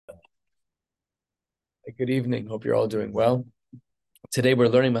Good evening. Hope you're all doing well. Today we're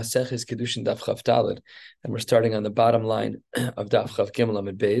learning Maseches Kiddushin Daf Chaf Daled, and we're starting on the bottom line of Daf Chaf Gimel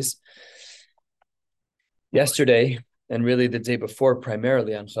Amud Beis. Yesterday, and really the day before,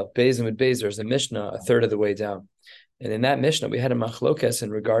 primarily on Chaf Beis Amud Beis, there's a Mishnah a third of the way down. And in that Mishnah, we had a machlokes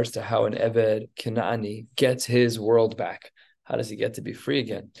in regards to how an Eved Kenani gets his world back. How does he get to be free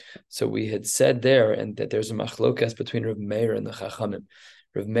again? So we had said there, and that there's a machlokes between Rav Meir and the Chachamim.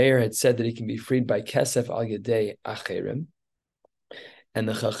 Rav Meir had said that he can be freed by kesef al yedei acherim, and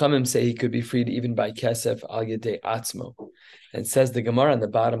the Chachamim say he could be freed even by kesef al yedei atzmo. And says the Gemara on the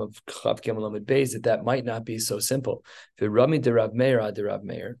bottom of Chav Gimel Amud Beis that might not be so simple. V'rami de Rav Meir ad Rav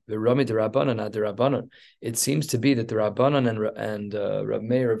Meir, v'rami de Rabbanan ad Rabbanan. It seems to be that the Rabbanan and Rav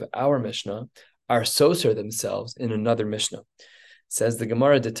Meir of our Mishnah are soser themselves in another Mishnah. Says the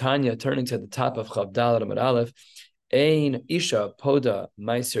Gemara de Tanya, turning to the top of Chav Daled Amud Aleph, Ein isha poda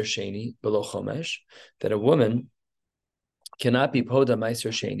meiser sheni below chomesh, that a woman cannot be poda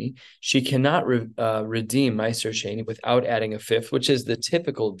meiser sheni. She cannot redeem meiser sheni without adding a fifth, which is the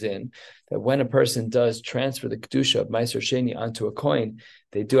typical din, that when a person does transfer the kedusha of meiser sheni onto a coin,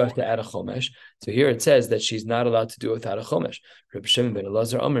 they do have to add a chomesh. So here it says that she's not allowed to do it without a chomesh. Reb Shimon ben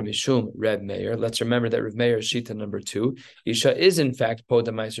Elazar Omer Mishum Reb Meir. Let's remember that Reb Meir is shita number 2. Isha is in fact poda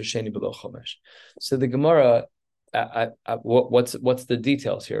meiser sheni below chomesh. So the Gemara, what's the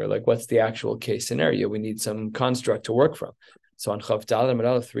details here? Like, what's the actual case scenario? We need some construct to work from. So on Chav Daled Amud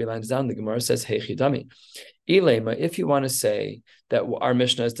Aleph, 3 lines down, the Gemara says, Hey chidami, Ilema, if you want to say that our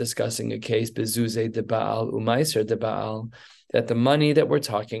Mishnah is discussing a case, bezuze de Baal, umaiser de Baal, that the money that we're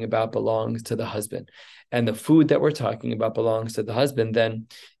talking about belongs to the husband, and the food that we're talking about belongs to the husband, then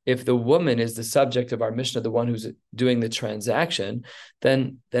if the woman is the subject of our Mishnah, the one who's doing the transaction,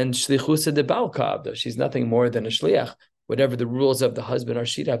 then shlichusa de Baal ka'abda, she's nothing more than a shliach. Whatever the rules of the husband are,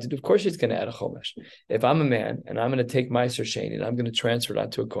 she'd have to do. Of course, she's going to add a chomesh. If I'm a man and I'm going to take my sheni and I'm going to transfer it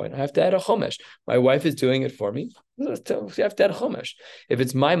onto a coin, I have to add a chomesh. My wife is doing it for me. You have to add a chomesh. If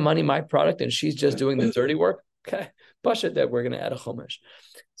it's my money, my product, and she's just doing the dirty work, okay, pasha that we're going to add a chomesh.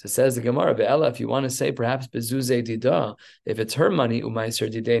 So says the Gemara, Be'ela, if you want to say perhaps bezuze dida, if it's her money, umaiser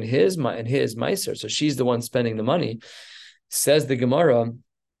dida, and his meiser, so she's the one spending the money. Says the Gemara,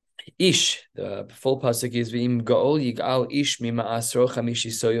 Ish, the full pasuk is v'im gaol yigal ish mima asro chamishi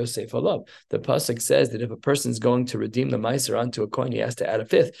soyo seif alav. The pasuk says that if a person is going to redeem the meiser onto a coin, he has to add a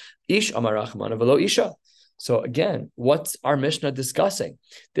fifth. Ish amarachmana v'lo isha. So again, what's our Mishnah discussing?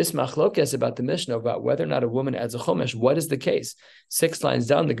 This machlokes about the Mishnah about whether or not a woman adds a chomesh. What is the case? 6 lines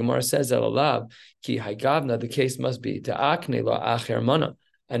down, the Gemara says elalav ki haygavna. The case must be ta'akne la acher mana.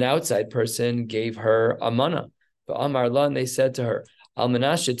 An outside person gave her a mana. But Amar la, and they said to her, so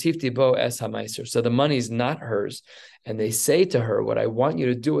the money is not hers, and they say to her, what I want you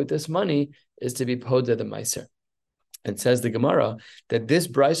to do with this money is to be poda the meiser. And says the Gemara that this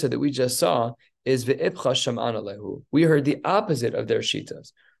brisa that we just saw is ve'ipcha sham'ana lehu. We heard the opposite of their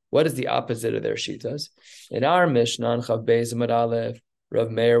shitas. What is the opposite of their shitas? In our Mishnah on Chav Beis Amud Aleph,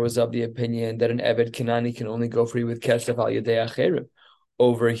 Rav Meir was of the opinion that an Eved Kenani can only go free with kesef al yedei acherim.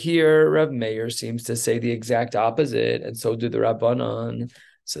 Over here, Rav Meir seems to say the exact opposite, and so do the Rabbanan.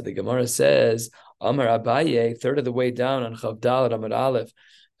 So the Gemara says, Amar Abaye, third of the way down on Chav Daled Amud Aleph,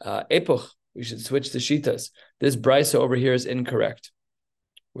 Epoch, we should switch the shitas. This brisa over here is incorrect.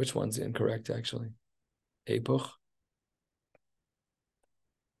 Which one's incorrect, actually? Epoch?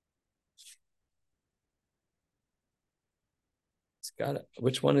 It's got it.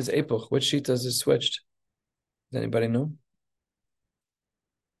 Which one is Epoch? Which shitas is switched? Does anybody know?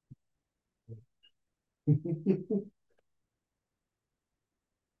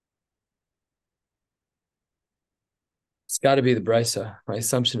 It's got to be the brisa. My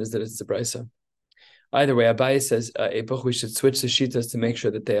assumption is that it's the brisa. Either way, Abaye says, Epoch, we should switch the shitas to make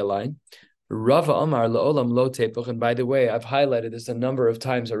sure that they align. Rava Amar la'olam lo tepoch. And by the way, I've highlighted this a number of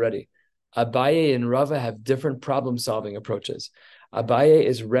times already. Abaye and Rava have different problem-solving approaches. Abaye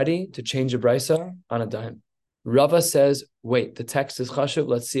is ready to change a brisa on a dime. Rava says, wait, the text is chashuv.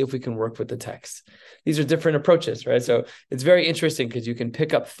 Let's see if we can work with the text. These are different approaches, right? So it's very interesting because you can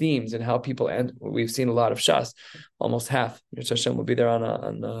pick up themes and how people, and we've seen a lot of Shas, almost half. Yirtzeh Hashem will be there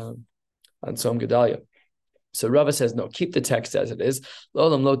on Som Gedalia. So Rava says, no, keep the text as it is.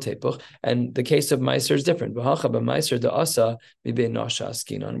 Lo'olam lo tepuch. And the case of Meiser is different. V'hacha b'Meiser da'asa mibein nasha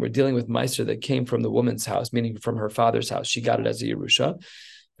askinan. We're dealing with Meiser that came from the woman's house, meaning from her father's house. She got it as a Yerusha.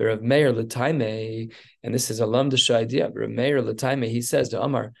 Rav Meir l'taime, and this is a lamdasha idea. Rav Meir l'taime, he says to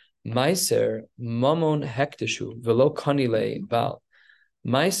Amar, Meiser mamon hektishu velo kanile bal.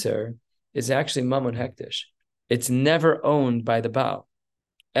 Meiser is actually mamon hektish. It's never owned by the Baal,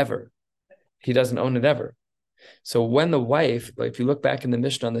 ever. he doesn't own it ever. So when the wife, like if you look back in the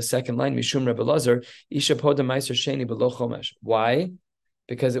Mishnah on the second line, Mishum Rebbe Lazar, Isha Poda Meiser Sheni Below Chomesh. Why?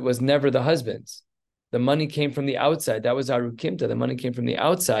 Because it was never the husband's. The money came from the outside. That was Arukimta. The money came from the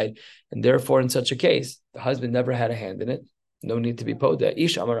outside. And therefore, in such a case, the husband never had a hand in it. No need to be Poda.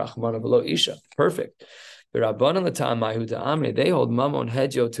 Isha Amar Rachmana Below Isha. Perfect. They hold Mamon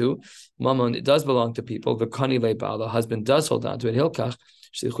Hedjo too. Mamon, it does belong to people. The Kani Leibal, the husband does hold on to it. Hilkach,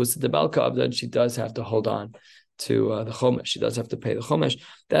 she does have to hold on to the Chomesh. She does have to pay the Chomesh.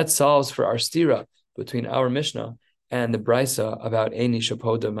 That solves for our stira between our Mishnah and the Brisa about Eini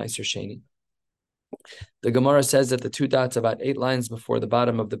Shapoda Meiser Sheni. The Gemara says that the two dots about 8 lines before the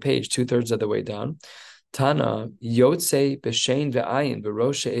bottom of the page, 2/3 of the way down, Tana Yotze B'Shein Ve'ayin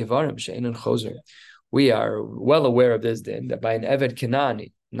V'Roshe Evarim Shein and Chozer. We are well aware of this din, that by an Eved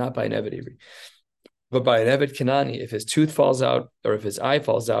Kenani, not by an Eved Ivri, but by an Eved Kenani, if his tooth falls out, or if his eye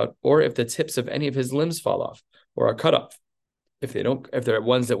falls out, or if the tips of any of his limbs fall off, or are cut off, if they're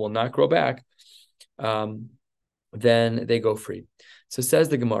ones that will not grow back, then they go free. So says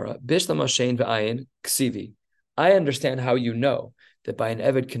the Gemara, Bishlam Hashem V'ayin Ksivi. I understand how you know that by an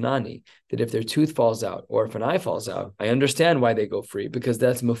Eved Kenani, that if their tooth falls out or if an eye falls out, I understand why they go free, because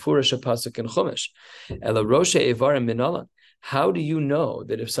that's Mefurish Pasuk and Chumash. Ela Roshe Evarim Minalan. How do you know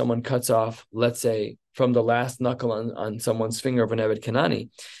that if someone cuts off, let's say, from the last knuckle on someone's finger of an Eved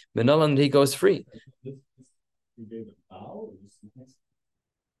Kenani, Minalan, he goes free?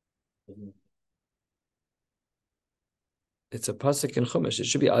 It's a pasuk in Chumash. It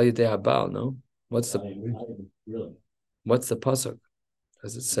should be Al Yidei Habal, no? What's the pasuk?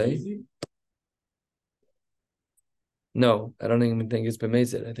 Does it say? No, I don't even think it's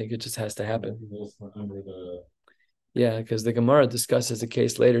b'mezid. I think it just has to happen. Yeah, because the Gemara discusses a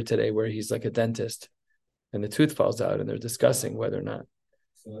case later today where he's like a dentist, and the tooth falls out, and they're discussing whether or not.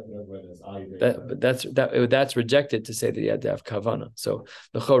 But that's rejected to say that you had to have kavana. So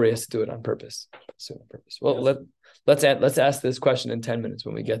the chori has to do it on purpose. Well, let's ask this question in 10 minutes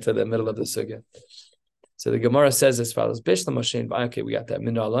when we get to the middle of the sugya. So the Gemara says as follows: Bishlam Hashem. Okay, we got that.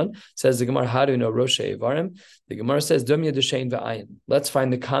 Minalan says the Gemara. How do we know Roshe Evarim? The Gemara says Dum Yedushain V'Ayin. Let's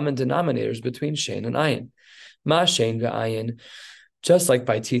find the common denominators between Shein and Ayin. Ma Shein V'Ayin. Just like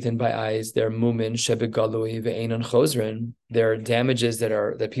by teeth and by eyes, they're mumin shebegalui ve'einon chozrin. They're damages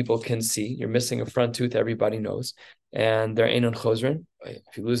that people can see. You're missing a front tooth, everybody knows, and they're einon chozrin.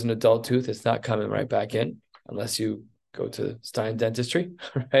 If you lose an adult tooth, it's not coming right back in unless you go to Stein Dentistry,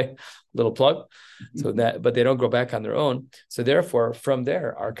 right? Little plug. But they don't grow back on their own. So therefore, from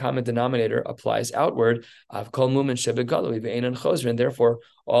there, our common denominator applies outward. Of kol mumin shebegalui ve'einon chozrin. Therefore,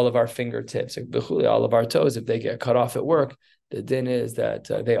 all of our fingertips, all of our toes, if they get cut off at work, the din is that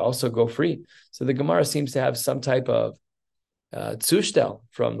they also go free. So the Gemara seems to have some type of tzushtel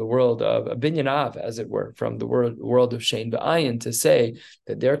from the world of a binyanav, as it were, from the world of Shein V'ayin, to say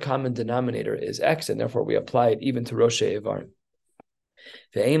that their common denominator is X, and therefore we apply it even to Roshe Evarim.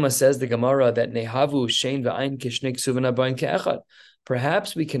 Ve'ema says the Gemara that nehavu Shein V'ayin kishnik suvana bain ke'echad.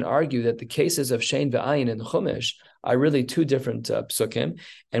 Perhaps we can argue that the cases of Shein V'ayin and Chumash are really two different psukim,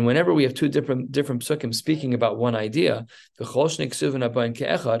 and whenever we have two different psukim speaking about one idea,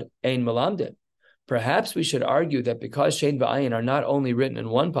 perhaps we should argue that because Shein V'ayin are not only written in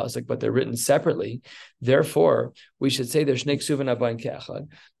one pasuk, but they're written separately, therefore we should say they're Shnei Ksuvin Abayin Ke'echad,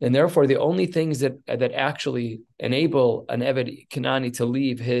 and therefore the only things that actually enable an Eved Kenani to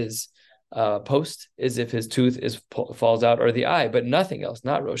leave his post is if his tooth falls out or the eye, but nothing else,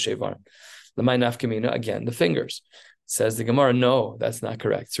 not Rosh Evarim. L'may nafkamina, again, the fingers. Says the Gemara, no, that's not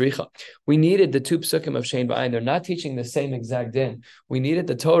correct. Tzricha. We needed the two psukim of Shein V'ayin. They're not teaching the same exact din. We needed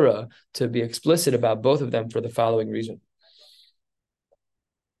the Torah to be explicit about both of them for the following reason.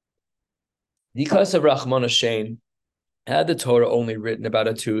 Because of Rachmana Shein, had the Torah only written about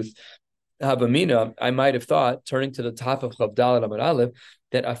a tooth, Havamina, I might have thought, turning to the top of Chav Daled Amud Aleph,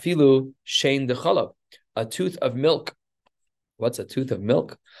 that afilu Shein Dechalav, a tooth of milk. What's a tooth of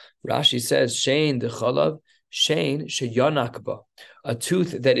milk? Rashi says, Shein Dechalav, Shein Sheyanakba, a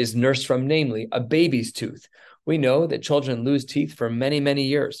tooth that is nursed from, namely, a baby's tooth. We know that children lose teeth for many, many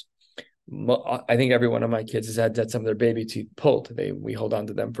years. I think every one of my kids has had some of their baby teeth pulled. We hold on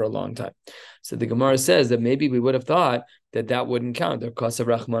to them for a long time. So the Gemara says that maybe we would have thought that wouldn't count. The Because of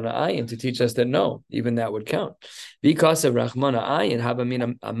Rachmana Ayin, to teach us that no, even that would count. Because of Rachmana Ayin,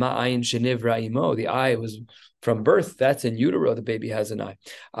 Habamina Ama Ayin Sheniv Ra'imo, the eye was from birth, that's in utero, the baby has an eye.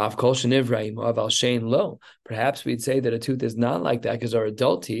 Av Kol Sheniv Ra'imo, Aval Shein Lo. Perhaps we'd say that a tooth is not like that because our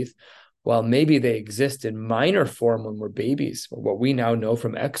adult teeth, while maybe they exist in minor form when we're babies, what we now know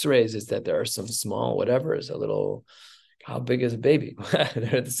from x-rays is that there are some small, whatever, is a little How big is a baby?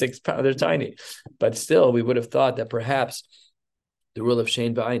 They're 6 pounds, they're tiny. But still, we would have thought that perhaps the rule of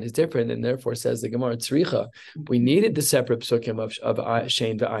Shein V'ayin is different, and therefore, says the Gemara Tzricha, we needed the separate psukim of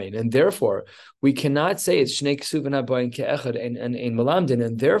Shein V'ayin, and therefore we cannot say it's Shnei Ksuvin HaBayin Ke'echad and Ein Malamdin,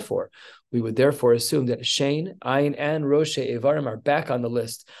 and therefore we would therefore assume that Shein, Ayin, and Rosh Evarim are back on the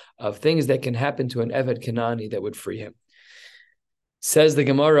list of things that can happen to an Eved Kanani that would free him. Says the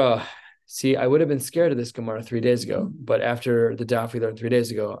Gemara. See, I would have been scared of this Gemara 3 days ago, but after the Daf we learned 3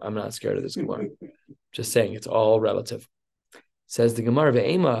 days ago, I'm not scared of this Gemara. Just saying, it's all relative. Says the Gemara,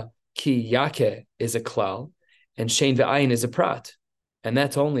 Ve'ema ki yake is a klal, and shein ve'ayin is a prat, and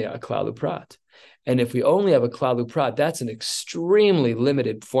that's only a klalu prat. And if we only have a klalu prat, that's an extremely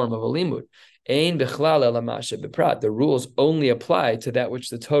limited form of a limud. Ein bechlal ela mashe beprat. The rules only apply to that which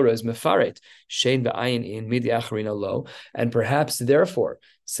the Torah is mefaret. Shein ve'ayin in midi acharina lo, and perhaps therefore,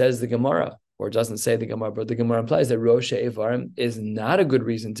 says the Gemara, or doesn't say the Gemara, but the Gemara implies that Rosh Evarim is not a good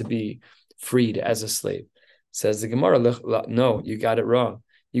reason to be freed as a slave. Says the Gemara, no, you got it wrong.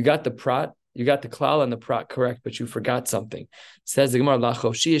 You got the prat, you got the klal and the prat correct, but you forgot something. Says the Gemara,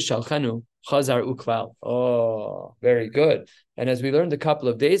 lachoshi shalchanu chazar uklal. Oh, very good. And as we learned a couple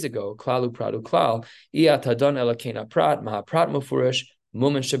of days ago, klalu prat uklal, iyatadon elakena prat, maha prat mufurish,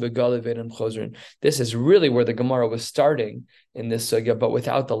 mumen shebegali ve'enon chozrin. This is really where the Gemara was starting in this sugya, but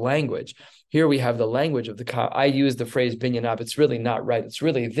without the language. Here we have the language of the. I use the phrase binyanab. It's really not right. It's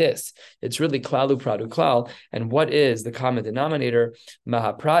really this. It's really klalu pradu klal. And what is the common denominator?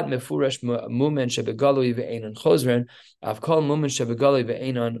 Mahaprat mefurash mumen shebegalui ve'enon chozren. Avkol mumen shebegalui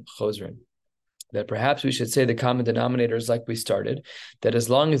ve'enon chozren. That perhaps we should say the common denominator is like we started, that as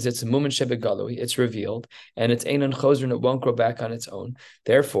long as it's a mumen shebegalui, it's revealed, and it's einon chozren, it won't grow back on its own.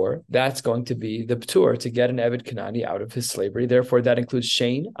 Therefore, that's going to be the ptur to get an Eved Kanani out of his slavery. Therefore, that includes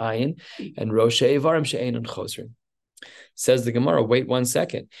shein, ayin, and rosh evarim she'einon chozren. Says the Gemara, wait 1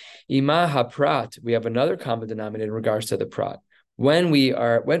 second. Ima haprat, we have another common denominator in regards to the prat. When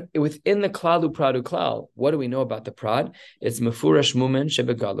within the klalu pradu klal, what do we know about the prat? It's mefurash mumen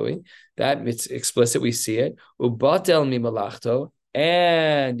shebegalui. That it's explicit. We see it. Ubatel mi malachto,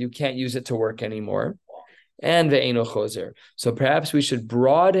 and you can't use it to work anymore. And ve'eno chozer. So perhaps we should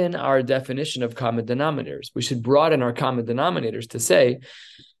broaden our definition of common denominators. We should broaden our common denominators to say,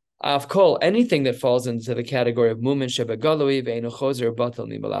 Avkol, anything that falls into the category of mumen shebegalui ve'eno chozer ubatel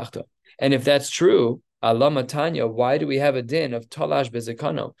mi malachto. And if that's true, Allah Matanya, why do we have a din of talash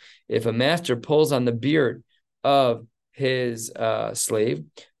bezekano? If a master pulls on the beard of his slave,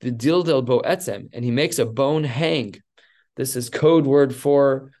 the dildel bo etzem, and he makes a bone hang. This is code word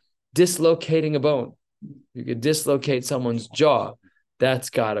for dislocating a bone. You could dislocate someone's jaw.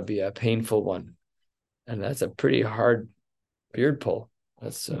 That's got to be a painful one. And that's a pretty hard beard pull.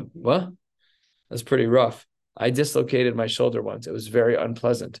 That's That's pretty rough. I dislocated my shoulder once. It was very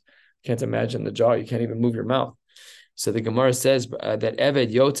unpleasant. Can't imagine the jaw. You can't even move your mouth. So the Gemara says that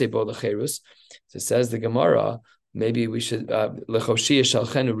Eved Yotze Bo Lecherus. So says the Gemara, maybe we should Lechoshia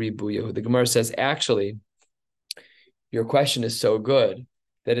Shalchenu Ribuyahu. The Gemara says, actually, your question is so good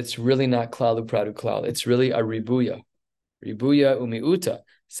that it's really not klalu pradu klal. It's really a ribuya. Ribuya umiuta.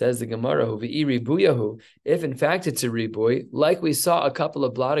 Says the Gemara, Huvi'i ribuyahu. If in fact it's a ribuy, like we saw a couple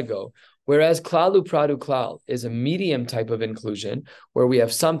of blot ago, whereas klalu pradu klal is a medium type of inclusion where we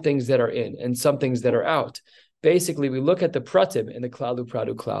have some things that are in and some things that are out. Basically, we look at the pratim in the klalu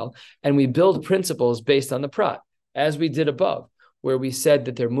pradu klal and we build principles based on the prat, as we did above, where we said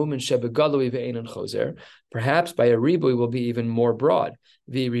that they're mumen shebegalui ve'enon chozer. Perhaps by a ribui will be even more broad.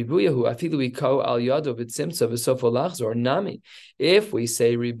 V'ribuyahu afilu iko al yado v'tzimtza v'sofo lachzor nami. If we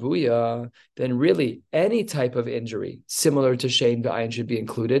say ribuya, then really any type of injury similar to shein v'ayin should be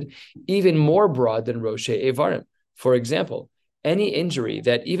included, even more broad than roshe evarim. For example, any injury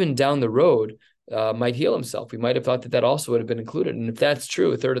that even down the road might heal himself. We might have thought that also would have been included. And if that's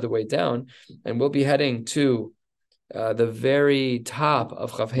true, a third of the way down, and we'll be heading to the very top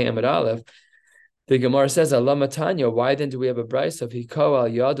of Chaf Hey Amud Aleph, the Gemara says, Allah Matanya, why then do we have a brayso of Hiko al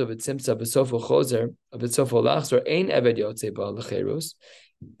Yado v'tzimtza v'sofo chozer v'sofo lachzor ein eved yotze ba lecherus?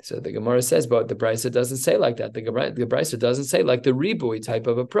 So the Gemara says, but the brayso doesn't say like that. The brayso doesn't say like the ribui type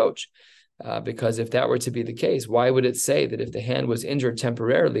of approach. Because if that were to be the case, why would it say that if the hand was injured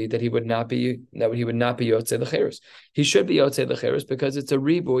temporarily that he would not be yotze lecherus? He should be yotze lecherus because it's a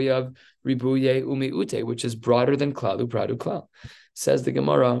ribui of ribuye umiute, which is broader than klalu pradu klal. Says the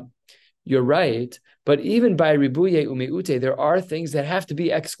Gemara, you're right, but even by ribuye umiute, there are things that have to be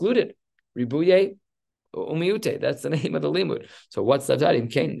excluded. Ribuye umiute, that's the name of the limud. So what's that?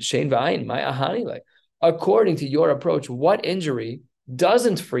 Shein v'ayin, my ahani like. According to your approach, what injury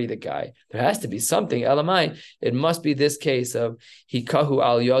doesn't free the guy, there has to be something. Elamai, it must be this case of hikahu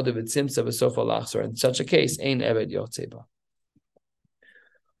al yodav simsa v'sofa lachzor. In such a case, ein eved yotzeba.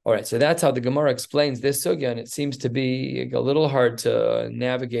 All right, so that's how the Gemara explains this sugya, and it seems to be a little hard to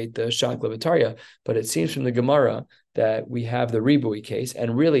navigate the Shak Levitaria, but it seems from the Gemara that we have the Ribui case,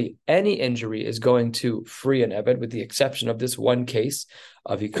 and really any injury is going to free an Eved, with the exception of this one case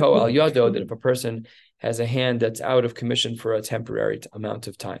of Hiko al Yado, that if a person has a hand that's out of commission for a temporary amount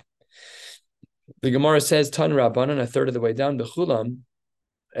of time. The Gemara says, Tan Rabbanan, a third of the way down, Bechulam,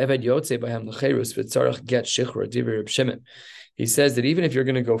 Eved Yotze Bahem L'cherus V'tzarech Get Shichur Divrei Reb Shimon. He says that even if you're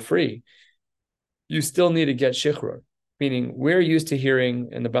going to go free, you still need to get shichur. Meaning, we're used to hearing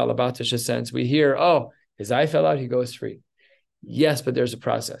in the Balabatish sense, we hear, oh, his eye fell out, he goes free. Yes, but there's a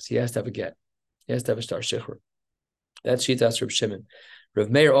process. He has to have a get. He has to have a star shichur. That's Shitas Reb Shimon. Rav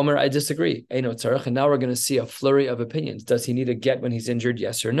Meir Omer, I disagree. Eino tzarech, and now we're going to see a flurry of opinions. Does he need a get when he's injured?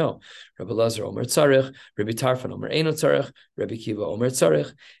 Yes or no? Rabbi Lazar Omer tzarech, Rabbi Tarfon Omer Eino tzarech, Rabbi Kiva Omer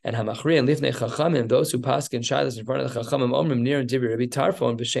tzarech, and Hamachri and Lifnei Chachamim, those who pass in shilas in front of the Chachamim, Omer near and Divi Rabbi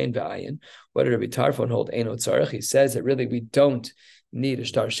Tarfon b'shein ve'ayin. What did Rabbi Tarfon hold? Eino tzarech. He says that really we don't need a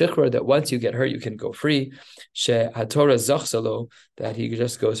star shichur, that once you get hurt, you can go free. She haTorah zachsalo, that he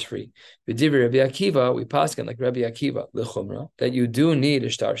just goes free. V'divi Rabbi Akiva, we paskin like Rabbi Akiva l'chumra, that you do need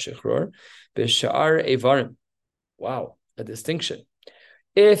a star shichur. B'sha'ar evarim. Wow, a distinction.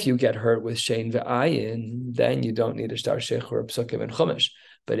 If you get hurt with shein ve'ayin, then you don't need a star shichur, psukim and chumash.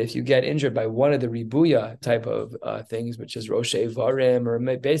 But if you get injured by one of the ribuya type of things, which is rosh evarim, or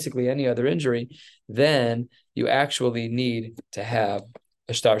basically any other injury, then you actually need to have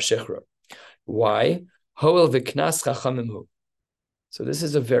a star shichur. Why? Hoel v'knas chachamim hu. So this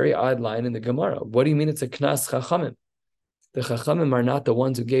is a very odd line in the Gemara. What do you mean it's a knas chachamim? The chachamim are not the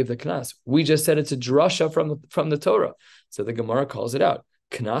ones who gave the knas. We just said it's a drasha from the Torah. So the Gemara calls it out.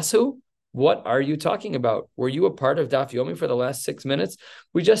 Knas hu? What are you talking about? Were you a part of Daf Yomi for the last 6 minutes?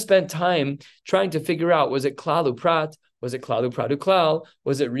 We just spent time trying to figure out, was it klalu prat? Was it klalu pratu klal?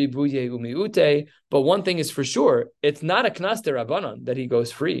 Was it ribuye umiute? But one thing is for sure, it's not a knas derabanan that he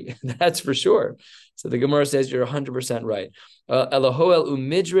goes free. That's for sure. So the Gemara says you're 100% right. Elohoel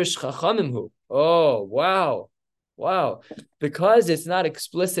umidrish chachamimhu. Oh, wow. Wow. Because it's not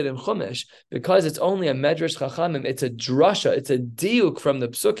explicit in Chumash, because it's only a medrash chachamim, it's a drasha, it's a diuk from the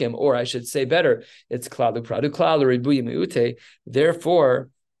psukim, or I should say better, it's klalu pradu klal or ribuye meute. Therefore,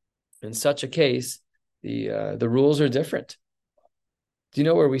 in such a case, the rules are different. Do you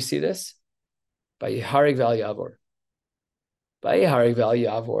know where we see this? By Yeharig Val Yavor. By Yeharig Val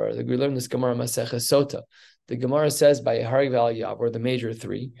Yavor, we learn this Gemara Maseches Sota. The Gemara says by Yeharig Val Yavor, the major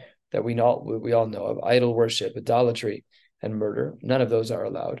three that we all know of, idol worship, idolatry, and murder. None of those are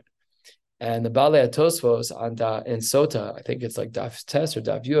allowed. And the Balei Tosfos in Sota, I think it's like Daf Tes or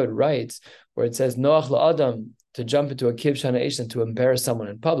Daf Yud, writes where it says Noach la'adam, to jump into a kibshana and to embarrass someone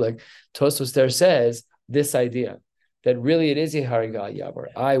in public. Tosfos there says this idea that really it is Yeharig Val Yavor.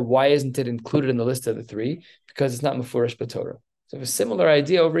 Why isn't it included in the list of the three? Because it's not Mefurish B'Torah. So a similar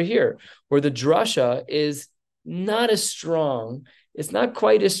idea over here, where the drasha is not as strong. It's not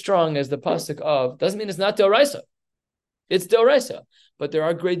quite as strong as the pasuk of, doesn't mean it's not Deoraisa. It's Deoraisa. But there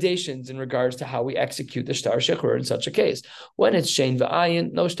are gradations in regards to how we execute the star shichur in such a case. When it's shein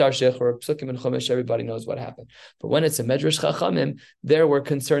v'ayin, no star shichur, psukim and chumash, everybody knows what happened. But when it's a medrash chachamim, there we're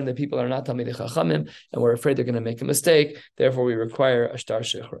concerned that people are not talmidei chachamim, and we're afraid they're going to make a mistake. Therefore, we require a star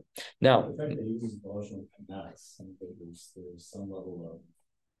shichur. Now,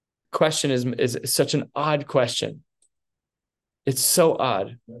 question is such an odd question. It's so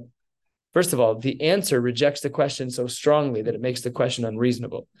odd. First of all, the answer rejects the question so strongly that it makes the question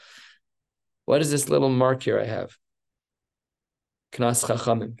unreasonable. What is this little mark here I have? Knas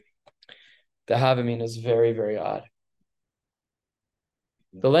chachamim. The Havamin is very, very odd.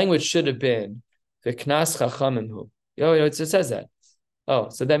 The language should have been the knas chachamim hu. It says that. Oh,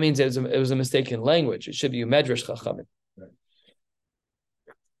 so that means it was a mistake in language. It should be medrash chachamim.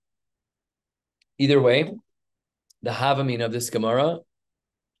 Either way, the Havamin of this Gemara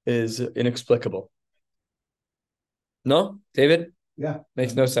is inexplicable. No, David? Yeah.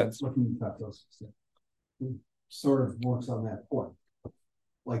 Makes no sense. Sort of works on that point.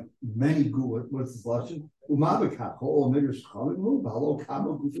 Like many good, what's this lesson? It's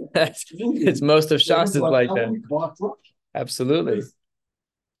most of Shas is like that. Absolutely.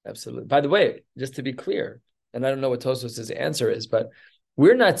 Absolutely. By the way, just to be clear, and I don't know what Tosfos' answer is, but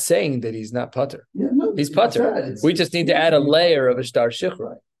we're not saying that he's not pater. Yeah, no, he's pater. We just need to add a layer of a star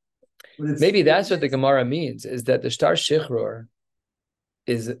shichror. Maybe that's what the Gemara means, is that the star shichror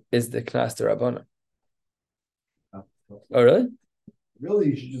is the knas d'Rabbanan. Oh, really? really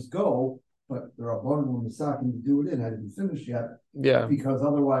you should just go, but there are bundle Masakim to do it in. I didn't finish yet. Yeah. Because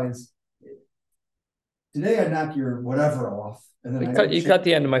otherwise, today I knock your whatever off. And then you cut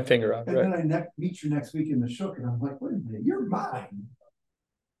the end of my finger off. And right. then I meet you next week in the shuk, and I'm like, wait a minute, you're mine.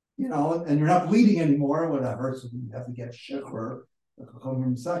 And you're not bleeding anymore or whatever. So you have to get shiur. If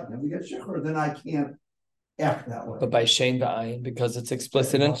we get shiur, then I can't act that way. But by Shein V'ayin, because it's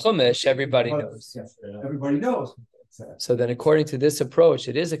explicit in Chumash, everybody knows. Yes, everybody knows. So then, according to this approach,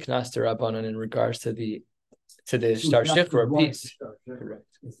 it is a Knas D'Rabbanan in regards to the Shtar Shichur piece. Correct.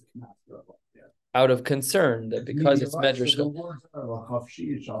 Out of concern that because it's Medrash.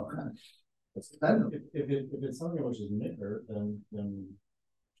 If it's something which is nigger, then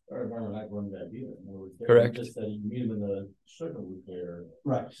we're not going to that either. Correct. Just that you meet them in the sugar with their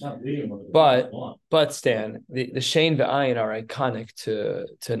right. Not leading them. But Stan, the Shein V'ayin are iconic to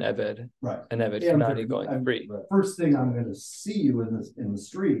an Eved. Right. An Eved Kanani going free. First thing I'm going to see you in the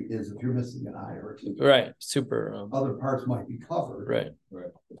street is if you're missing an eye or two. Right. Super. Other parts might be covered. Right.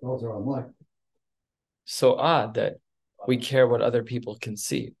 But those are unlikely. So odd that we care what other people can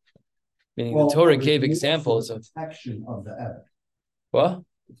see. Meaning the Torah gave examples of protection of the Eved. What?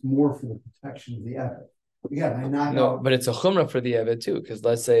 It's more for the protection of the Eved. Again, but it's a chumrah for the Eved too, because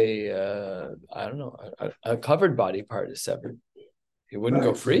let's say I don't know, a covered body part is severed, he wouldn't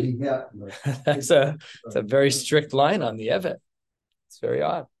go free. That's a very strict line on the Eved. It's very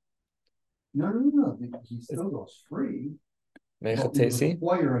odd. No. He still goes free. Mechatesi.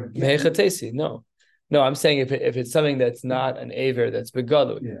 No. I'm saying if it's something that's not an aver that's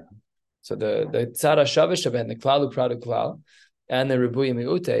begalu. Yeah. So the tzara shavish and the klalu pradu klal. And the Ribuya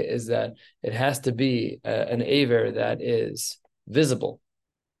Mi'ute is that it has to be an aver that is visible.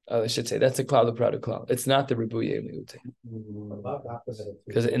 I should say that's a Klalu Pradu Klal. It's not the Ribuya Mi'ute.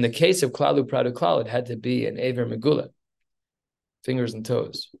 Because in the case of Klalu Pradu Klal, it had to be an aver Megula, fingers and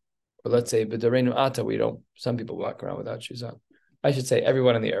toes. Or let's say, B'darenu Ata, some people walk around without shoes on. I should say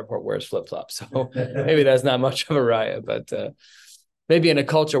everyone in the airport wears flip-flops. So maybe that's not much of a raya, but maybe in a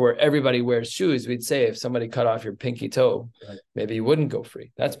culture where everybody wears shoes, we'd say if somebody cut off your pinky toe, maybe you wouldn't go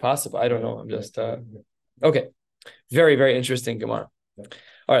free. That's possible. I don't know. I'm just okay. Very, very interesting Gemara.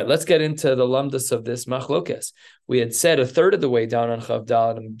 All right, let's get into the lumdus of this machlokes. We had said a third of the way down on Chav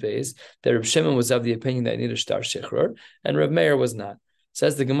Daled and Beis that Reb Shimon was of the opinion that it needed shtar shichur, and Reb Meir was not.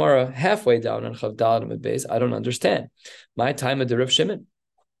 Says the Gemara halfway down on Chav Daled and Beis. I don't understand. My time of the Reb Shimon.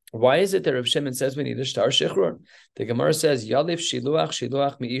 Why is it that Rav Shimon says we need a shtar shichur? The Gemara says Yalif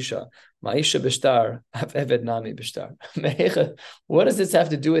shiluach miisha ma'isha b'shtar haf eved nami b'shtar. What does this have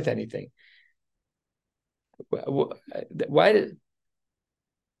to do with anything? Why did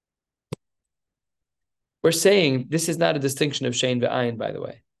we're saying this is not a distinction of Shein V'ayin, by the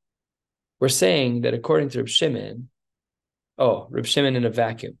way. We're saying that according to Rav Shimon, Rav Shimon in a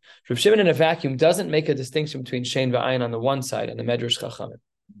vacuum. Rav Shimon in a vacuum doesn't make a distinction between Shein V'ayin on the one side and the Medrash Chachamim.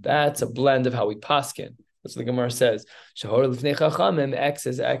 That's a blend of how we paskin. That's what the Gemara says. Shahor l'fnei chachamim, X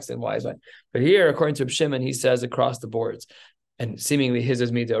is X and Y is Y. But here, according to Reb Shimon, he says across the boards, and seemingly his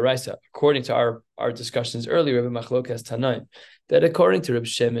is midoraisa. According to our discussions earlier, Rabbi Machlokas Tanaim, that according to Reb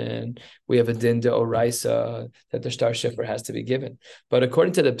Shimon, we have a din deoraisa that the shtar shichur has to be given. But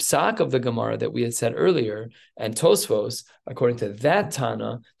according to the psak of the Gemara that we had said earlier, and Tosfos, according to that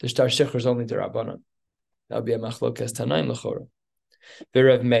Tana, the shtar shichur is only derabanan. That would be a Machlokas Tanaim l'chora. The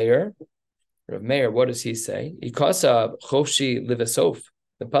Rav Meir, what does he say? Ikasa chofshi livasof.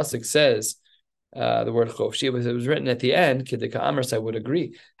 The pasuk says the word chofshi. It was written at the end. Kidika Amers, I would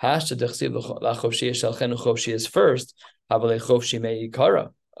agree. Hashta dechsiv lachofshi yeshalchenu chofshi is first. Havale chofshi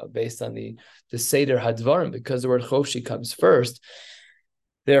meikara, based on the seder hadvarim, because the word chofshi comes first.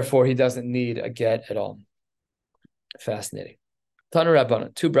 Therefore, he doesn't need a get at all. Fascinating. Tana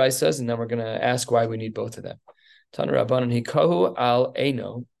Rabbanan, two braysos, and then we're going to ask why we need both of them. Tana Rabbanan hikahu al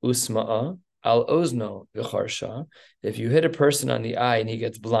eino usma'a al ozno v'charsha. If you hit a person on the eye and he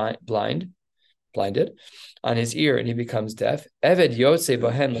gets blinded, on his ear and he becomes deaf, eved yotze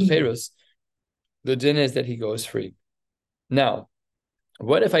bahen lecherus. The din is that he goes free. Now,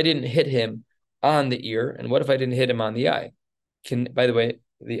 what if I didn't hit him on the ear, and what if I didn't hit him on the eye? By the way,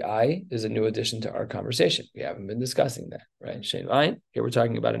 the eye is a new addition to our conversation. We haven't been discussing that, right? Shein V'ayin. Here we're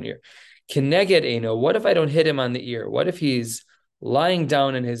talking about an ear. Kineged eno. What if I don't hit him on the ear? What if he's lying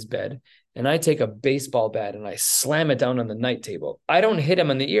down in his bed and I take a baseball bat and I slam it down on the night table? I don't hit him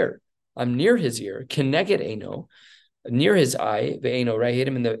on the ear. I'm near his ear. Kineged eno, near his eye. Ve'eno,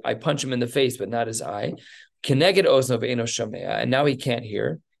 right? I punch him in the face, but not his eye. Kineged ozno ve'eno shamea, and now he can't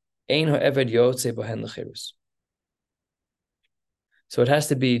hear. Ein ha'eved yotze bohen lecherus. So it has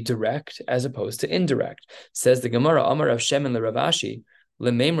to be direct as opposed to indirect. Says the Gemara, Amar Rav Shemin le Rav Ashi,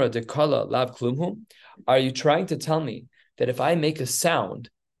 lememra dekala lav klumhu. Are you trying to tell me that if I make a sound,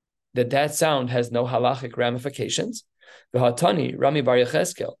 that sound has no halachic ramifications? V'hatani Rami Bar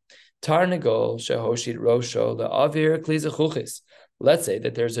Yecheskel, tarnegol shehoshit rosho le'avir kli zechuchis. Let's say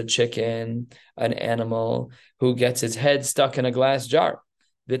that there's a chicken, an animal who gets his head stuck in a glass jar.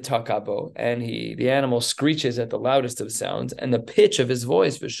 V'takabo, and the animal screeches at the loudest of sounds, and the pitch of his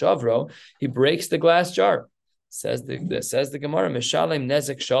voice, v'shavro, he breaks the glass jar. Says the Gemara, mishalem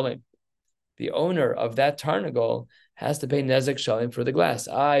nezek shalem. The owner of that tarnagol has to pay nezek shalem for the glass.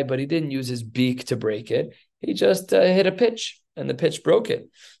 But he didn't use his beak to break it. He just hit a pitch, and the pitch broke it.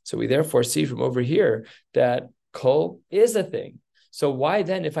 So we therefore see from over here that kol is a thing. So why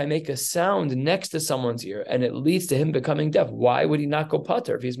then, if I make a sound next to someone's ear and it leads to him becoming deaf, why would he not go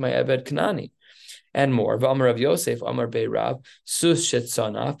pater if he's my Eved Kanani? And more, V'amar Rav Yosef, Amar Bei Rav, Sus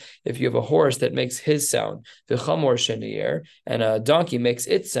Shetzanaf, if you have a horse that makes his sound, V'chamor Shenier, and a donkey makes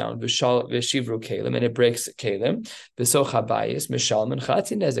its sound, V'shivru Kalim, and it breaks Kalim, V'soch Habayis, Mishalman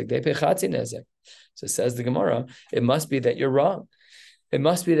Chatzi Nezek, they pay Chatzi Nezek. So says the Gemara, it must be that you're wrong. It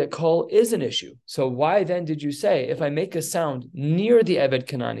must be that kol is an issue. So why then did you say, if I make a sound near the Eved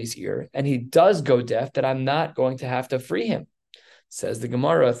Kanani's ear and he does go deaf, that I'm not going to have to free him? Says the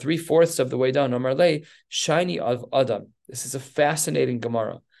Gemara, 3/4 of the way down, Amar Lei, shiny of Adam. This is a fascinating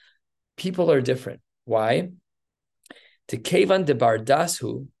Gemara. People are different. Why? To Kevan de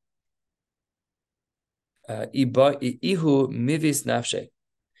Bardashu, Ihu Mivis Nafshe.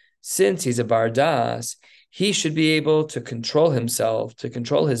 Since he's a Bardas, he should be able to control himself, to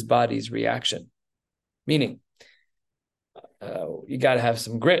control his body's reaction. Meaning, you got to have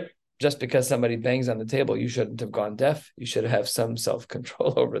some grit. Just because somebody bangs on the table, you shouldn't have gone deaf. You should have some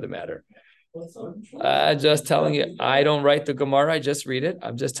self-control over the matter. Just telling you, I don't write the Gemara, I just read it.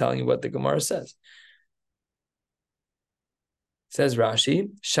 I'm just telling you what the Gemara says. Says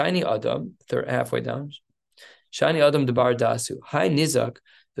Rashi, shiny Adam, halfway down. Shiny Adam debar dasu. Hi Nizak.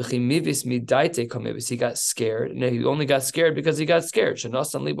 He got scared, and he only got scared because he got scared.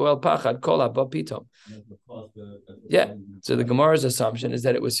 Yeah. So the Gemara's assumption is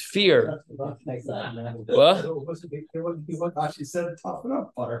that it was fear. What? She said, toughen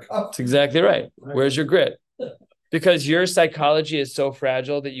up, buttercup. That's exactly right. Where's your grit? Because your psychology is so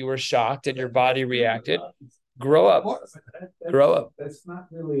fragile that you were shocked and your body reacted. Grow up. Grow up. That's not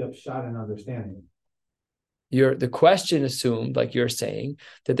really a shot in understanding. The question assumed, like you're saying,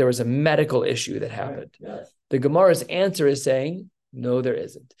 that there was a medical issue that happened. Right. Yes. The Gemara's answer is saying, no, there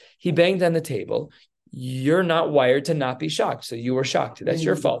isn't. He banged on the table. You're not wired to not be shocked, so you were shocked. That's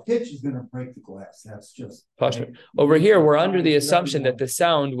your fault. The pitch is going to break the glass. That's just... Over here, we're under the assumption that the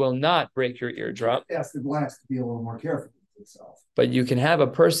sound will not break your eardrum. Ask the glass to be a little more careful with itself. But you can have a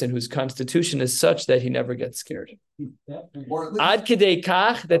person whose constitution is such that he never gets scared. Ad kedei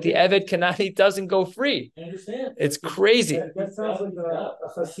kach, that the Eved Kanani doesn't go free. I understand. It's crazy. That sounds like a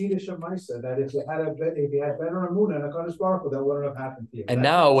Hasidic Shemaisa, that if you had better Amunah and a Kadosh Baruch Hu, that wouldn't have happened to you. And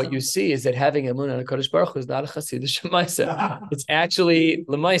now what you see is that having Amunah and a Kadosh Baruch Hu is not a Hasidic Shemaisa. It's actually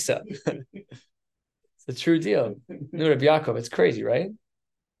Lemaisa. It's a true deal. Rabbi Yaakov, it's crazy, right?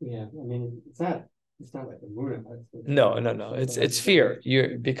 Yeah, I mean, it's not like a Muna. No. It's fear.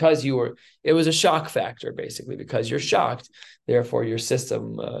 It was a shock factor, basically, because you're shocked, therefore your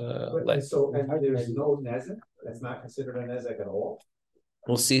system and there's no nezek? That's not considered a nezek at all?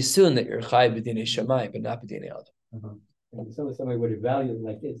 We'll see soon that you're chai b'dinei shamayim, but not b'dinei adam. And somebody would evaluate,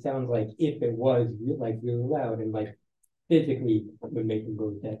 like, it sounds like if it was like really loud and like physically would make them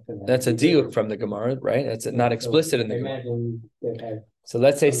go deaf. That's a diuk from the Gemara, right? That's not explicit in the Gemara. Imagine so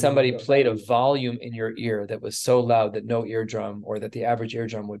let's say somebody played a volume in your ear that was so loud that no eardrum, or that the average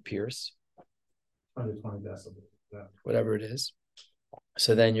eardrum would pierce. 120 decibels. Yeah. Whatever it is.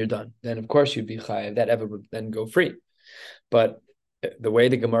 So then you're done. Then of course you'd be chayav. That ever would then go free. But the way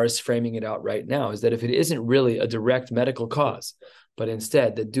the Gemara is framing it out right now is that if it isn't really a direct medical cause, but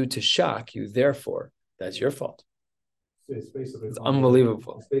instead that due to shock, therefore, that's your fault. So it's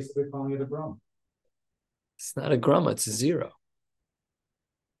unbelievable. It's basically calling it a grama. It's not a grama, it's a zero.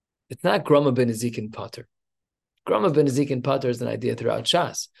 It's not grama ben Ezekin Potter. Grama ben Ezekin Potter is an idea throughout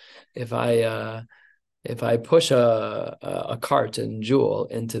Shas. If I push a cart and jewel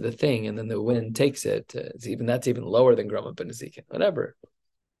into the thing and then the wind takes it, that's even lower than grama ben Ezekin. Whatever.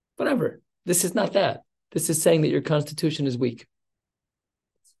 This is not that. This is saying that your constitution is weak.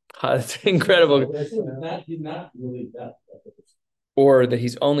 It's incredible. He's not really deaf. Or that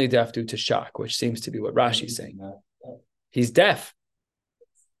he's only deaf due to shock, which seems to be what Rashi's saying. He's deaf.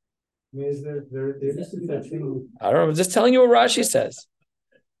 mean, is there used to be that thing, I don't know. I'm just telling you what Rashi says.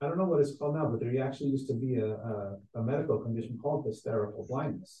 I don't know what it's called now, but there actually used to be a medical condition called hysterical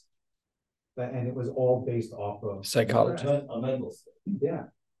blindness. And it was all based off of Psychology. A mental state.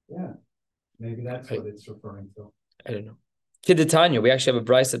 Yeah. Maybe that's what it's referring to. I don't know. Kiddutanya, we actually have a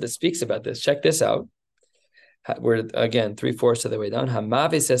brisa that speaks about this. Check this out. We're again 3/4 of the way down.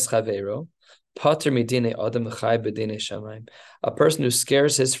 Hamaves es chavero, pater midine adam chai bedine shamayim. A person who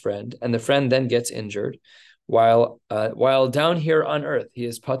scares his friend, and the friend then gets injured, while down here on earth he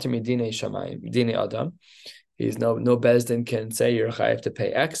is pater midine shamayim, midine adam. He's no bezdin can say you're chayav to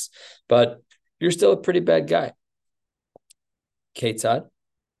pay X, but you're still a pretty bad guy. Ketzad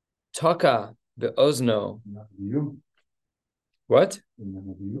taka beozno. What?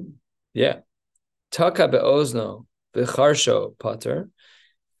 Yeah. Taka beozno v'charsho pater.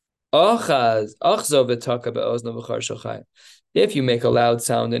 Achzo v'taka beozno v'charsho chai. If you make a loud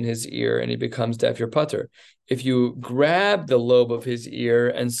sound in his ear and he becomes deaf, you're pater. If you grab the lobe of his ear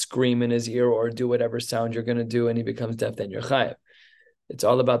and scream in his ear or do whatever sound you're going to do and he becomes deaf, then you're chayav. It's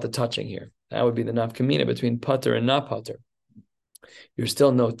all about the touching here. That would be the nafkamina between pater and not pater. You're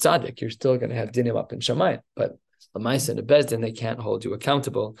still no tzaddik. You're still going to have dinim up in Shamayim, but L'maisa and the Bezdin, they can't hold you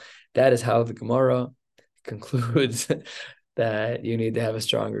accountable. That is how the Gemara concludes that you need to have a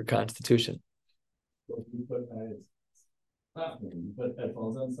stronger constitution. So if you put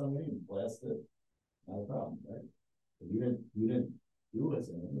headphones on somebody and blast it, not a problem, right? But you didn't do it.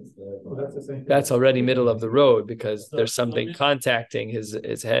 That's the same. That's already middle of the road because there's something contacting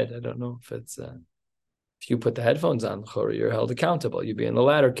his head. I don't know if it's if you put the headphones on, you're held accountable. You'd be in the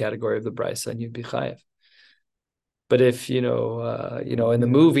latter category of the brisa and you'd be chayav. But if, in the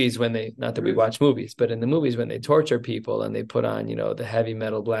movies, when they, not that we watch movies, but in the movies, when they torture people and they put on, the heavy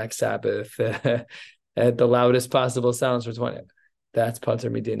metal Black Sabbath at the loudest possible sounds for 20, that's pater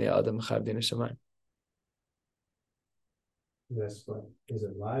midine adam chayav din shamayim. Yes, but is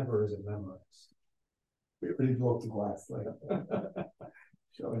it live or is it memorized? We already broke the glass, like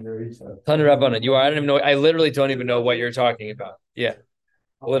showing your age. Tanu Rabbanan, I don't even know. I literally don't even know what you're talking about. Yeah.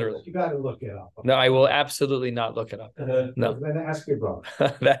 Literally. You got to look it up. No, I will absolutely not look it up. No. Then ask your brother.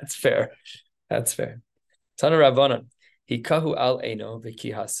 That's fair. Tanu Rabbanan, hikahu al eino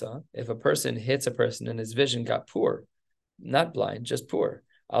v'kihasa. If a person hits a person and his vision got poor, not blind, just poor,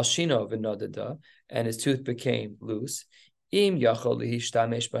 al shino v'nodada, and his tooth became loose, im yachol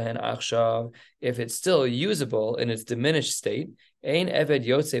lihishtamesh bahen achshav, if it's still usable in its diminished state, ein eved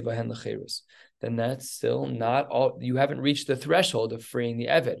yotze bahen lecherus, then that's still not all. You haven't reached the threshold of freeing the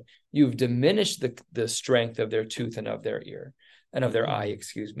eved. You've diminished the strength of their tooth and of their ear and of their eye,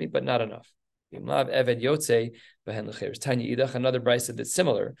 but not enough. Eved yotze bahen lecherus. Tanya idach, another brisa that's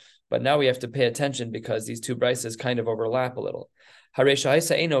similar, but now we have to pay attention because these two brises kind of overlap a little. His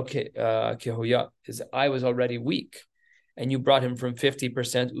eye was already weak, and you brought him from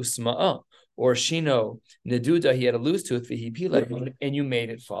 50% usma'ah, or shino neduda, he had a loose tooth, and you made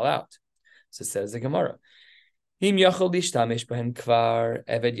it fall out. So says the Gemara, if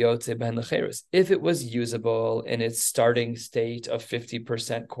it was usable in its starting state of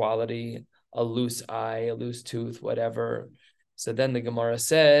 50% quality, a loose eye, a loose tooth, whatever. So then the Gemara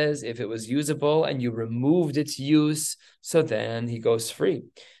says, if it was usable and you removed its use, so then he goes free.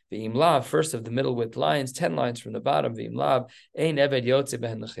 V'im lav, first of the middle width lines, 10 lines from the bottom, v'im lav, ein eved yotze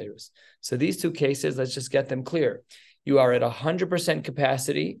behen lecherus. So these two cases, let's just get them clear. You are at 100%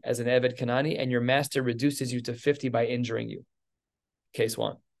 capacity as an Eved Kanani, and your master reduces you to 50 by injuring you. Case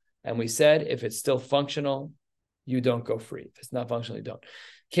one. And we said, if it's still functional, you don't go free. If it's not functional, you don't.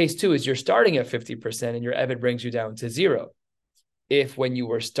 Case two is you're starting at 50% and your Eved brings you down to 0. If when you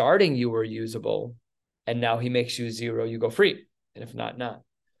were starting, you were usable, and now he makes you 0, you go free. And if not, not.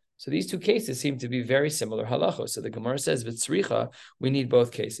 So these two cases seem to be very similar halachos. So the Gemara says, V'tzricha, we need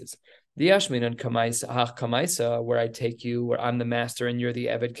both cases. The Yashmin and Kamaisa, where I take you, where I'm the master and you're the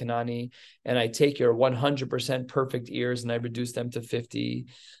Eved Kanani, and I take your 100% perfect ears and I reduce them to 50.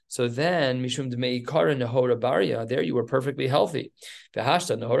 So then, Mishum Dmeikara Nahora Baria, there you were perfectly healthy.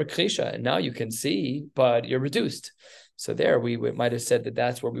 V'hashta Nahora Krisha, and now you can see, but you're reduced. So there we might have said that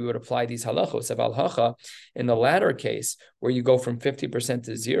that's where we would apply these halachos of al-hacha. In the latter case, where you go from 50%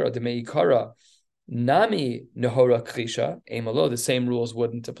 to 0, Dmeikara Nami Nahora Krisha, Emalo, the same rules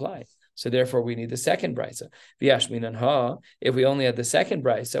wouldn't apply. So therefore, we need the second brisa. V'yashminan ha. If we only had the second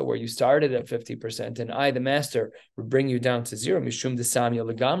brisa, where you started at 50%, and I, the master, would bring you down to 0, mishum desamya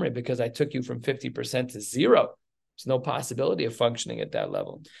legamre, because I took you from 50% to 0. There's no possibility of functioning at that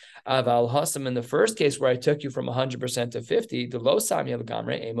level. Aval hasam, in the first case where I took you from 100% to 50, the lo samya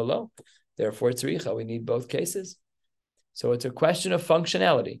legamre emalo. Therefore, it's richa. We need both cases. So it's a question of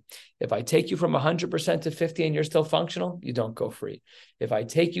functionality. If I take you from 100% to 50 and you're still functional, you don't go free. If I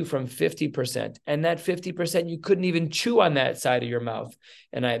take you from 50% and that 50% you couldn't even chew on that side of your mouth,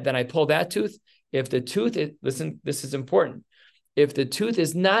 and then I pull that tooth, if the tooth is, listen, this is important. If the tooth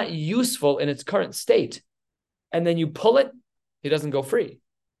is not useful in its current state, and then you pull it, he doesn't go free.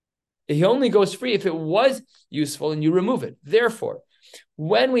 He only goes free if it was useful and you remove it. Therefore,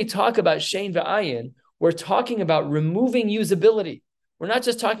 when we talk about Shein V'ayin, we're talking about removing usability. We're not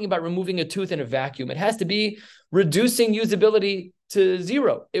just talking about removing a tooth in a vacuum. It has to be reducing usability to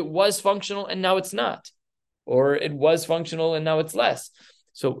zero. It was functional and now it's not. Or it was functional and now it's less.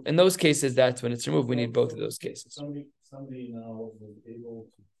 So in those cases, that's when it's removed. We need both of those cases. Somebody now was able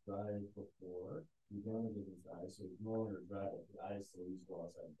to drive before. He damages his eye, so he's no longer driving. The eye still needs to go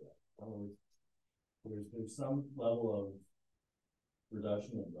outside the there's some level of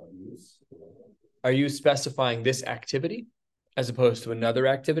reduction of drug use. Are you specifying this activity as opposed to another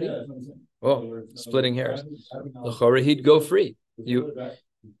activity? Yeah, that's what I'm saying. Oh, splitting hairs. The L'chora, he'd go free.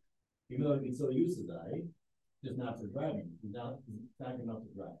 even though he can still use his eye, just not for driving. He's not enough to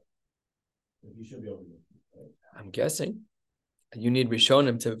drive. But he should be able to do it, right? I'm guessing. You need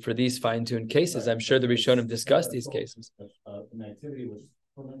Rishonim for these fine-tuned cases. I'm sure the Rishonim discussed these cases. An activity which is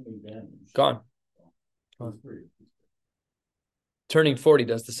permanently damaged. Gone. Free. Turning 40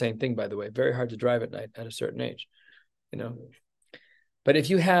 does the same thing, by the way. Very hard to drive at night at a certain age, But if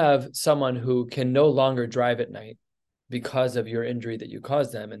you have someone who can no longer drive at night because of your injury that you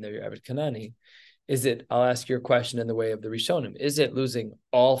caused them and they're your Eved Kanani, I'll ask your question in the way of the Rishonim, is it losing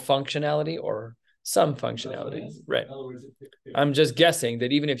all functionality or some functionality? Right. I'm just guessing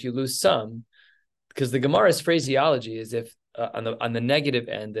that even if you lose some, because the Gemara's phraseology is if on the negative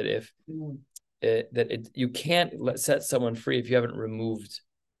end, that you can't set someone free if you haven't removed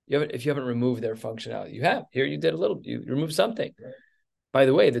their functionality. You have here, you did you removed something. Right. By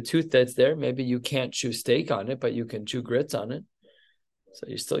the way, the tooth that's there, maybe you can't chew steak on it, but you can chew grits on it. So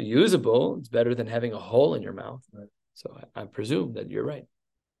you're still usable. It's better than having a hole in your mouth. Right. So I presume that you're right.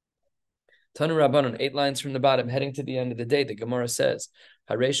 Tanu Rabbanon, 8 lines from the bottom, heading to the end of the day, the Gemara says,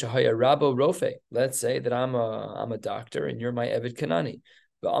 Haresha Haya Rabo Rofe. Let's say that I'm a doctor and you're my Eved Kanani.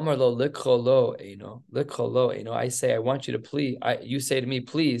 Amar lo likho lo. I say, I want you to please. You say to me,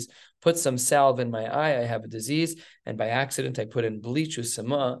 please put some salve in my eye. I have a disease, and by accident I put in bleach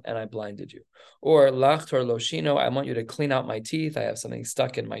usama and I blinded you. Or lachtor loshino. I want you to clean out my teeth. I have something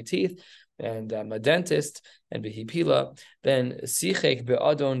stuck in my teeth, and I'm a dentist. And behipila. Then sichek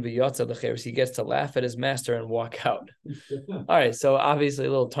beadon v'yatza lecheres. He gets to laugh at his master and walk out. All right. So obviously a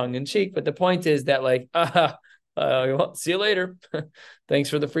little tongue in cheek, but the point is that see you later. Thanks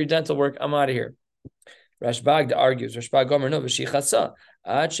for the free dental work. I'm out of here. Rashbag argues. Rashbag Gomer no v'shichasa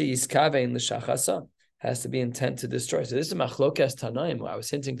achi iskavein l'shachasa has to be intent to destroy. So this is machlokes tanaim. I was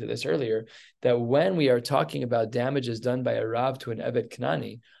hinting to this earlier that when we are talking about damages done by a rav to an Eved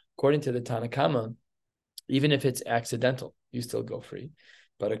Kanani, according to the Tanakama, even if it's accidental, you still go free.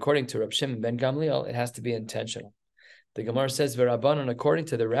 But according to Rab Shimon ben Gamliel, it has to be intentional. The Gemara says v'Rabbanon, according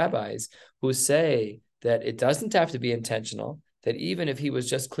to the rabbis who say that it doesn't have to be intentional, that even if he was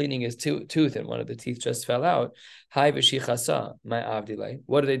just cleaning his tooth and one of the teeth just fell out, hi v'shichasa, my avdilay.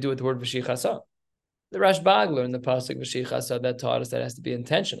 What do they do with the word v'shichasa? The Rashbag learned the pasuk v'shichasa that taught us that has to be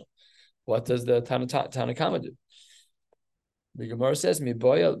intentional. What does the Tanakama do? The Gemara says,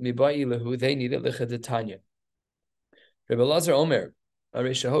 mibai lehu, they need it lichadetanya. Rebbe Lazar Omer,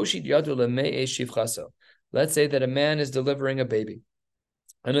 arishahoshid yadu lemei shivchasa. Let's say that a man is delivering a baby.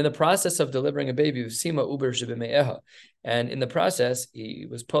 And in the process of delivering a baby, and in the process, he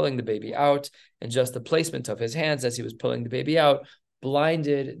was pulling the baby out, and just the placement of his hands as he was pulling the baby out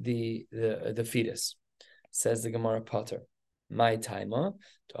blinded the fetus. Says the Gemara Pater. My taima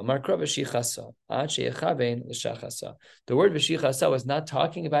to Amar Kra v'shichasa. The word v'shichasa was not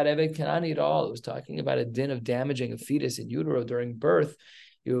talking about Eved Kanani at all. It was talking about a din of damaging a fetus in utero during birth.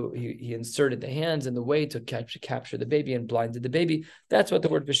 He inserted the hands in the way to capture the baby and blinded the baby. That's what the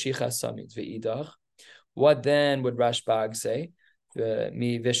word v'shichasa means. V'idach. What then would Rashbag say?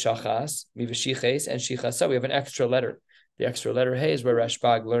 Mi v'shachas, mi v'shiches, and shichasa. We have an extra letter. The extra letter hey is where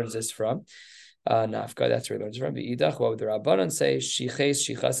Rashbag learns this from. Nafka, that's where he learns from. V'idach, what would the Rabbanan say? Shiches,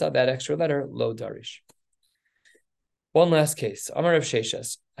 shichasa, that extra letter, lo darish. One last case. Amar of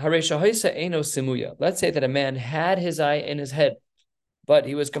Sheshas. Haresha hoisa eno simuya. Let's say that a man had his eye in his head, but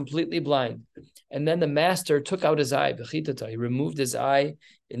he was completely blind. And then the master took out his eye. He removed his eye,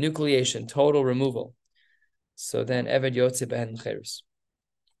 enucleation, total removal. So then Eved Yotze Behen Cheres.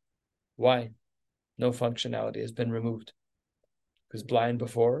 Why? No functionality has been removed. He was blind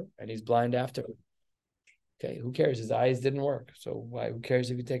before and he's blind after. Okay, who cares? His eyes didn't work. So who cares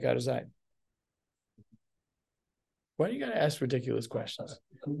if you take out his eye? Why do you gotta ask ridiculous questions?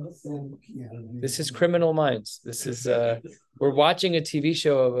 This is Criminal Minds. This is we're watching a TV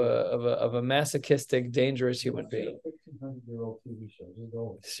show of a masochistic, dangerous human being.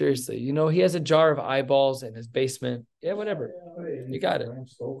 Seriously, he has a jar of eyeballs in his basement. Yeah, whatever. You got it.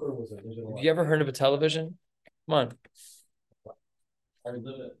 Have you ever heard of a television? Come on.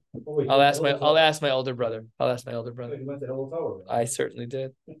 I'll ask my older brother. I certainly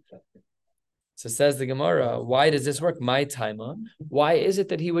did. So says the Gemara, why does this work? My timer. Why is it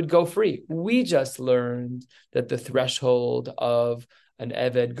that he would go free? We just learned that the threshold of an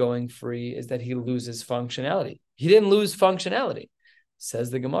Eved going free is that he loses functionality. He didn't lose functionality.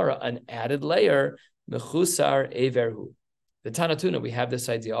 Says the Gemara, an added layer, mechusar everhu. The Tanatuna, we have this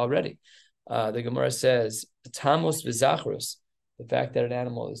idea already. The Gemara says, Tamos v'zachrus, the fact that an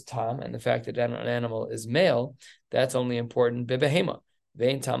animal is tam and the fact that an animal is male, that's only important bibehema.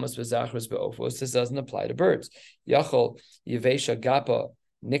 Vein tamas v'zachrus be'ofos. This doesn't apply to birds. Yachol yivesha gapa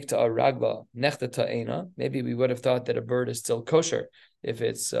nikta ragba nechta ta'ena. Maybe we would have thought that a bird is still kosher if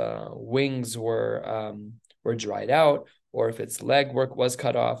its wings were dried out, or if its leg work was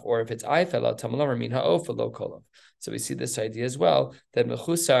cut off, or if its eye fell out. Tamalamar min ha'ofa lo kolov. So we see this idea as well that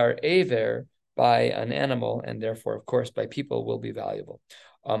mechusar aver by an animal and therefore, of course, by people will be valuable.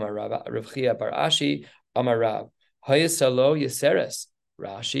 Amar Rav Chia bar Ashi Amar Rav Hayasalo Yeseres.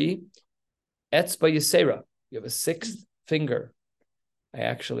 Rashi, etzba yisera. You have a sixth finger. I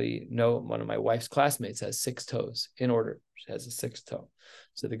actually know one of my wife's classmates has 6 toes in order. She has a 6th toe.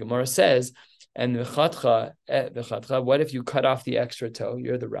 So the Gemara says, and v'chatcha, what if you cut off the extra toe?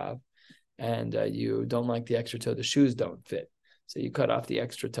 You're the Rav, and you don't like the extra toe. The shoes don't fit, so you cut off the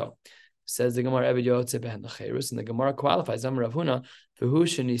extra toe. Says the Gemara, and the Gemara qualifies. Amar Rav Huna, v'hu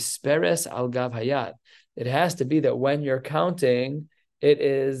shenisperes al gav hayad. It has to be that when you're counting, it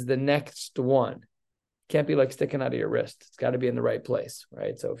is the next one. Can't be like sticking out of your wrist. It's got to be in the right place,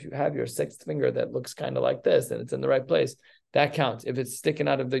 right? So if you have your 6th finger that looks kind of like this and it's in the right place, that counts. If it's sticking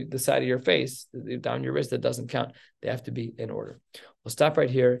out of the side of your face, down your wrist, that doesn't count. They have to be in order. We'll stop right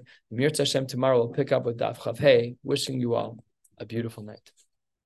here. Mir Hashem, tomorrow we'll pick up with Daf Chav Hey. Wishing you all a beautiful night.